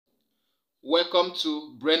Welcome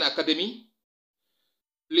to Brain Academy.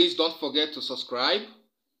 Please don't forget to subscribe,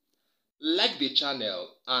 like the channel,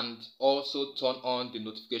 and also turn on the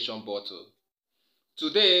notification button.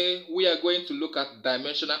 Today we are going to look at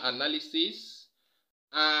dimensional analysis,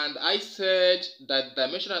 and I said that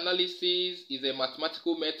dimensional analysis is a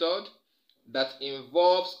mathematical method that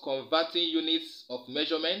involves converting units of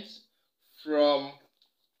measurement from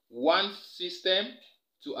one system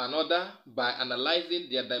to another by analyzing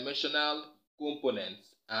their dimensional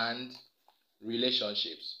components and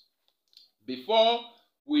relationships. Before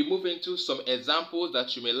we move into some examples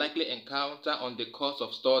that you may likely encounter on the course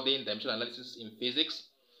of studying dimensional analysis in physics,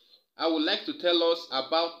 I would like to tell us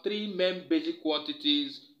about three main basic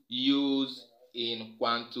quantities used in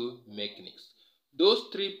quantum mechanics. Those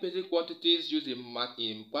three basic quantities used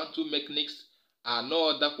in quantum mechanics are no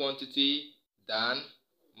other quantity than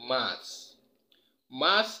mass.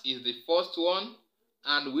 Mass is the first one,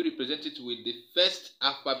 and we represent it with the first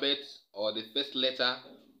alphabet or the first letter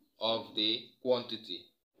of the quantity.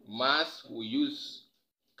 Mass, we use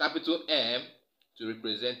capital M to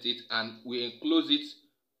represent it, and we enclose it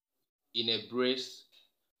in a brace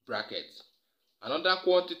bracket. Another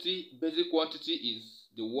quantity, basic quantity, is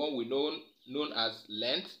the one we known as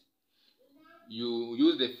length. You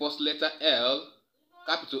use the first letter L,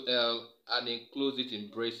 capital L, and enclose it in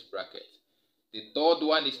brace bracket. The third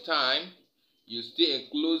one is time. You still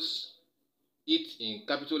enclose it in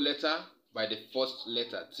capital letter by the first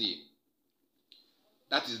letter T.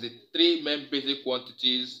 That is the three main basic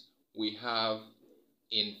quantities we have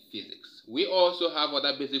in physics. We also have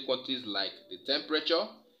other basic quantities like the temperature,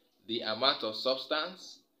 the amount of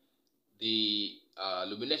substance, the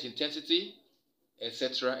luminous intensity,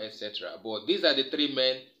 etc., etc. But these are the three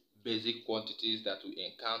main basic quantities that we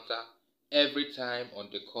encounter every time on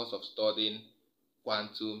the course of studying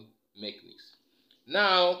quantum mechanics.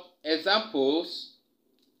 Now, examples: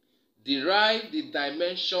 derive the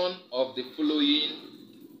dimension of the following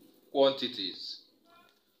quantities.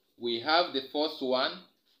 We have the first one,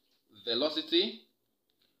 velocity.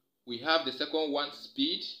 We have the second one,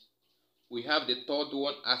 speed. We have the third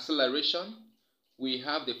one, acceleration. We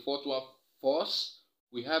have the fourth one, force.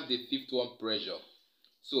 We have the fifth one, pressure.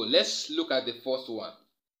 So let's look at the first one.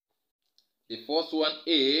 The first one,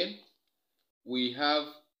 A, we have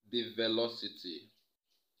the velocity.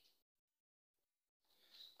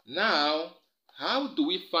 Now, how do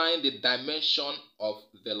we find the dimension of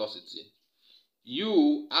velocity?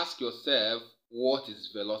 You ask yourself, what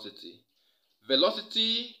is velocity?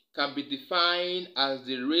 Velocity can be defined as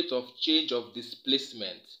the rate of change of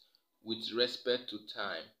displacement with respect to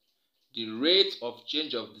time. The rate of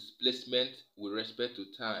change of displacement with respect to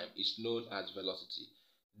time is known as velocity.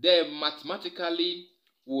 Then mathematically,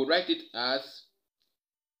 we'll write it as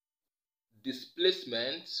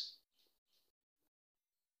displacement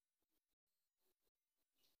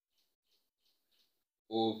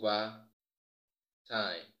over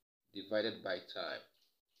time divided by time.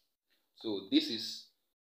 So this is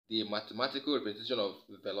the mathematical representation of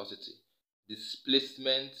velocity.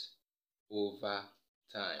 Displacement over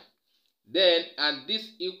time. Then, and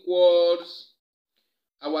this equals,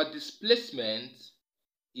 our displacement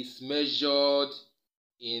is measured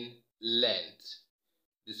in length.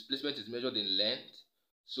 Displacement is measured in length.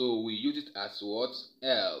 So we use it as what?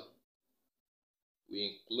 L.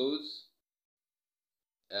 We enclose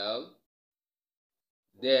L.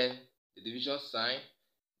 Then the division sign.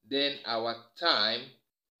 Then our time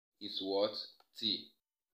is what? T.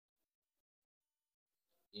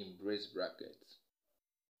 In brace brackets.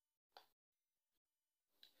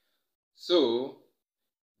 So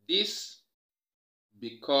this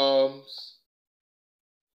becomes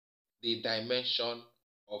the dimension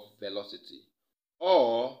of velocity,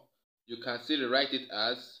 or you can still write it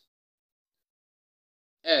as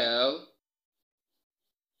L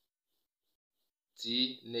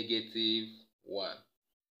T negative 1.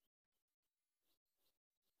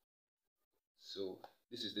 So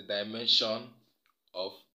this is the dimension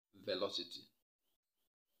of velocity.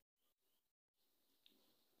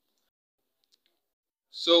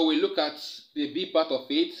 So we look at the B part of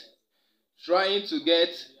it, trying to get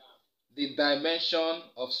the dimension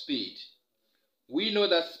of speed. We know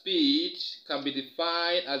that speed can be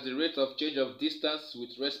defined as the rate of change of distance with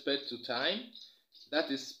respect to time.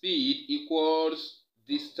 That is, speed equals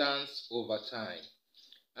distance over time.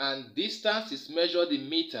 And distance is measured in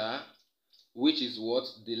meter, which is what?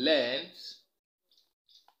 The length.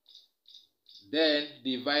 Then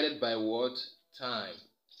divided by what? Time.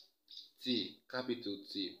 T, capital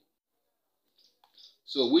T.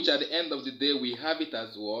 So which at the end of the day we have it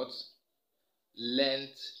as what?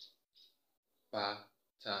 Length per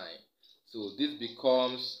time. So this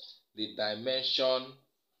becomes the dimension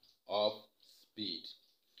of speed.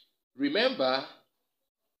 Remember,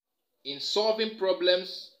 in solving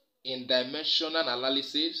problems in dimensional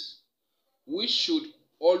analysis, we should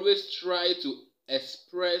always try to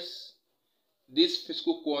express these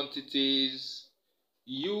physical quantities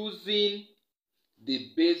using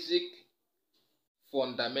the basic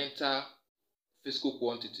fundamental physical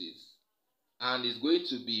quantities, and it's going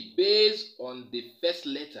to be based on the first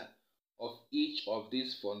letter of each of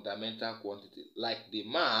these fundamental quantities. Like the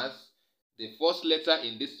mass, the first letter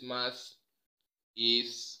in this mass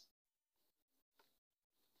is M.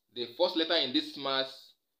 The first letter in this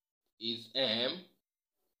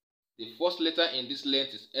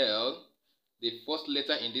length is L. The first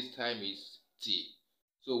letter in this time is T.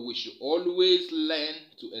 So we should always learn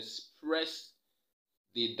to express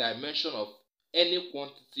the dimension of any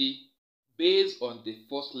quantity based on the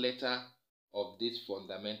first letter of these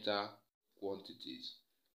fundamental quantities.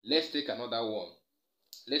 Let's take another one.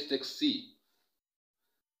 Let's take C.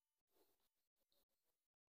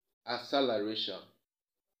 Acceleration.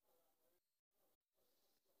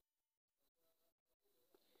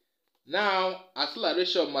 Now,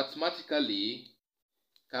 acceleration mathematically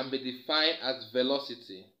can be defined as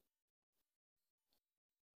velocity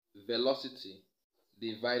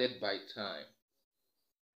divided by time.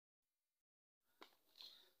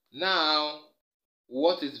 Now,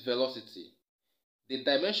 what is velocity? The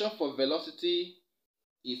dimension for velocity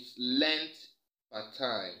is length per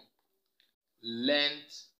time.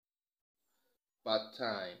 Length per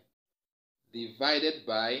time divided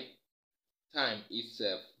by time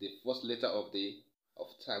itself, the first letter of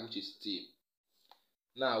time, which is T.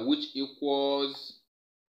 Now, which equals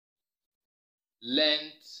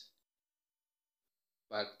length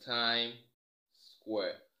per time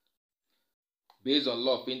square. Based on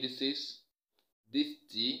law of indices, this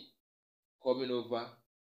T coming over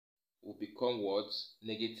will become what?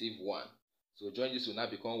 -1. So join this will now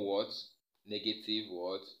become what?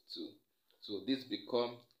 -2. So this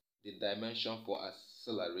becomes the dimension for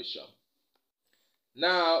acceleration.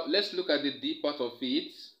 Now let's look at the D part of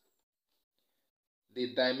it. The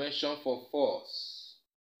dimension for force.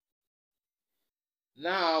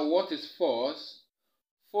 Now, what is force?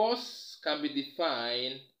 Force can be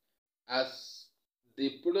defined as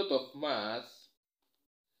the product of mass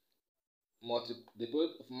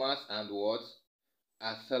and what?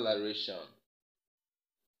 Acceleration.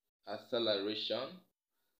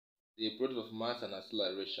 The product of mass and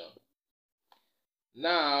acceleration.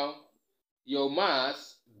 Now, your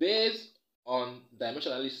mass based on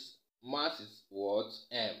dimensional mass is what?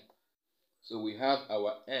 M. So we have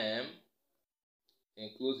our M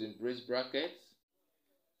enclosed in brace brackets,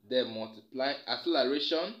 then multiply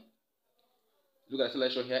acceleration. Look at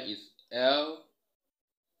acceleration here is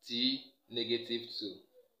LT -2.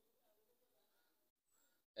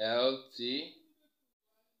 LT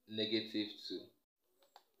 -2.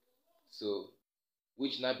 So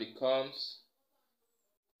which now becomes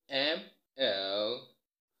MLT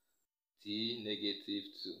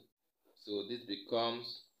 -2. So this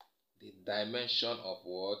becomes the dimension of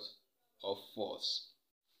what? Of force.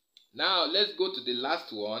 Now let's go to the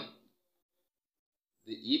last one,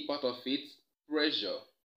 the E part of it, pressure.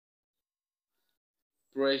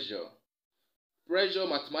 Pressure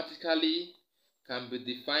mathematically can be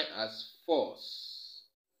defined as force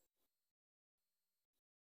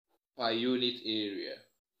per unit area,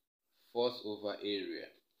 force over area.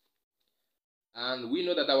 And we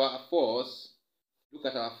know that our force, look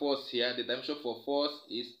at our force here, the dimension for force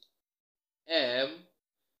is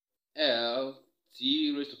ML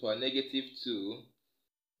T raised to the power -2,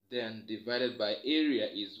 then divided by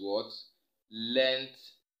area is what?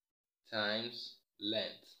 Length times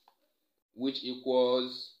length, which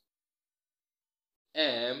equals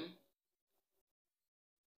M.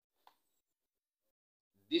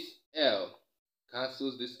 This L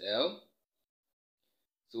cancels this L,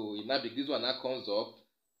 so it now this one now comes up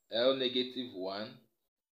L -1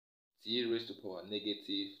 T raised to the power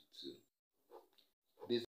 -2.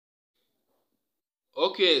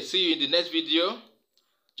 Okay, see you in the next video.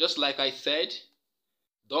 Just like I said,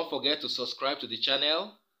 don't forget to subscribe to the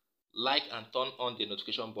channel, like and turn on the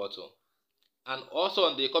notification button. And also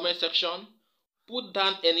on the comment section, put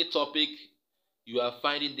down any topic you are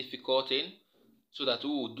finding difficult in, so that we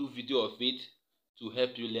will do video of it to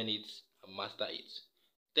help you learn it and master it.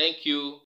 Thank you.